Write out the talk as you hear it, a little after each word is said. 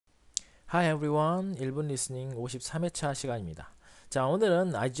Hi everyone, 1분 리스닝 53회차 시간입니다. 자,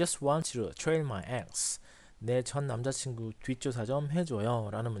 오늘은 I just want you to trail my ex. 내 전 남자친구 뒷조사 좀 해줘요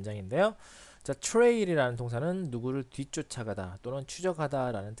라는 문장인데요. 자, trail이라는 동사는 누구를 뒤쫓아가다 또는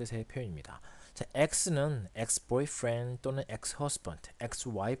추적하다 라는 뜻의 표현입니다. 자, ex는 ex-boyfriend 또는 ex-husband,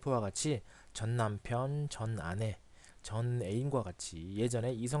 ex-wife와 같이 전 남편, 전 아내, 전 애인과 같이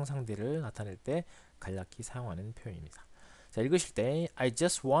예전의 이성 상대를 나타낼 때 간략히 사용하는 표현입니다. 자, 읽으실 때 I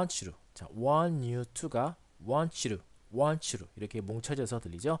just want you to, 자, want you to가 want you to 이렇게 뭉쳐져서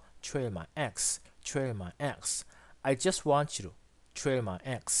들리죠? trail my ex, trail my ex. I just want you to trail my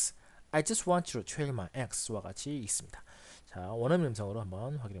ex. I just want you to trail my ex와 같이 있습니다. 자, 원어민 음성으로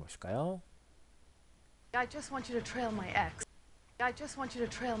한번 확인해 보실까요? I just want you to trail my ex. I just want you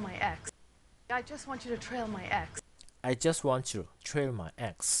to trail my ex. I just want you to trail my ex. I just want you to trail my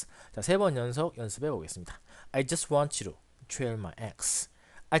ex. 자, 세 번 연속 연습해 보겠습니다. I just want you to trail my ex.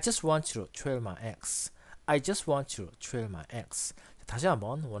 I just want you to trail my ex. I just want you to trail my ex. 자, 다시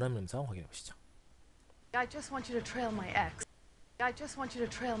한번 원어민 음성 확인해 보시죠. I just want you to trail my ex. I just want you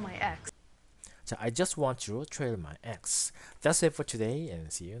to trail my ex. 자, I just want you to trail my ex. That's it for today and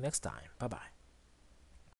see you next time. Bye bye.